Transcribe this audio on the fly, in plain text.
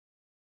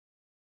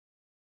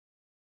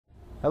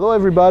Hello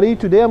everybody,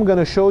 today I'm going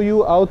to show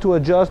you how to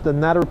adjust the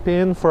nader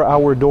pin for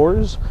our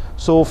doors.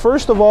 So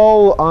first of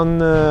all,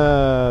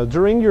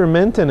 during your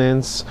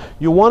maintenance,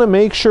 you want to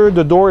make sure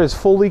the door is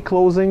fully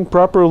closing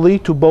properly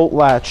to bolt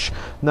latch.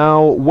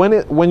 Now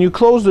when you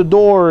close the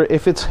door,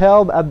 if it's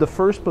held at the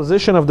first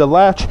position of the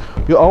latch,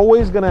 you're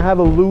always going to have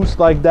a loose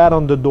like that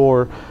on the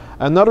door.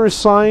 Another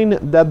sign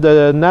that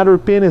the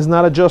nader pin is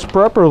not adjusted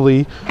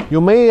properly,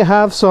 you may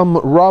have some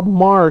rub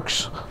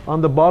marks on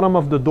the bottom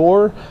of the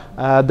door.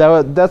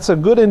 That's a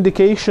good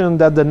indication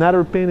that the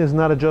nader pin is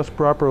not adjusted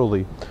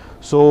properly.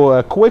 So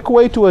a quick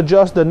way to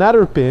adjust the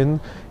nader pin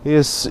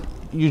is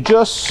you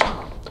just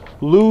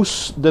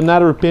loose the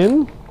nader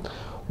pin.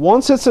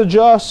 Once it's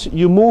adjusted,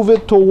 you move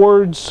it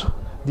towards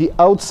the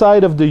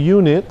outside of the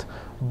unit,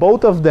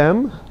 both of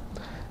them.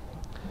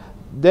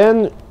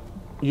 Then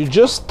you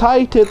just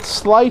tighten it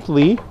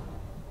slightly,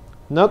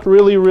 not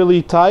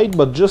really tight,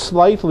 but just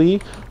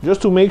slightly, just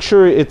to make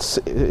sure it's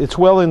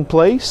well in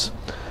place.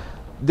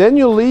 Then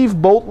you leave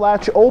bolt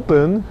latch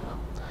open,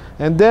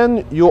 and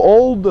then you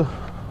hold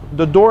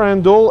the door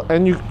handle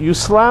and you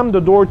slam the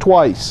door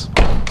twice.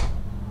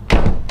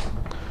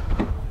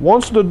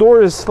 Once the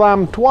door is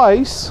slammed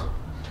twice,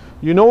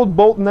 you know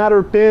both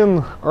nader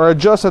pin are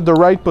adjusted at the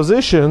right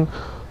position,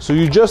 so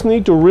you just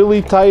need to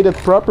really tighten it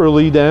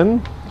properly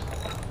then.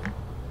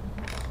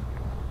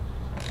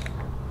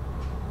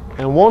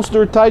 And once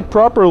they're tight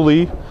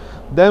properly,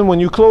 then when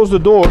you close the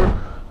door,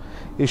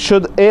 it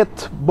should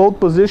hit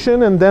both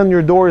positions, and then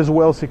your door is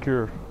well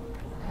secure.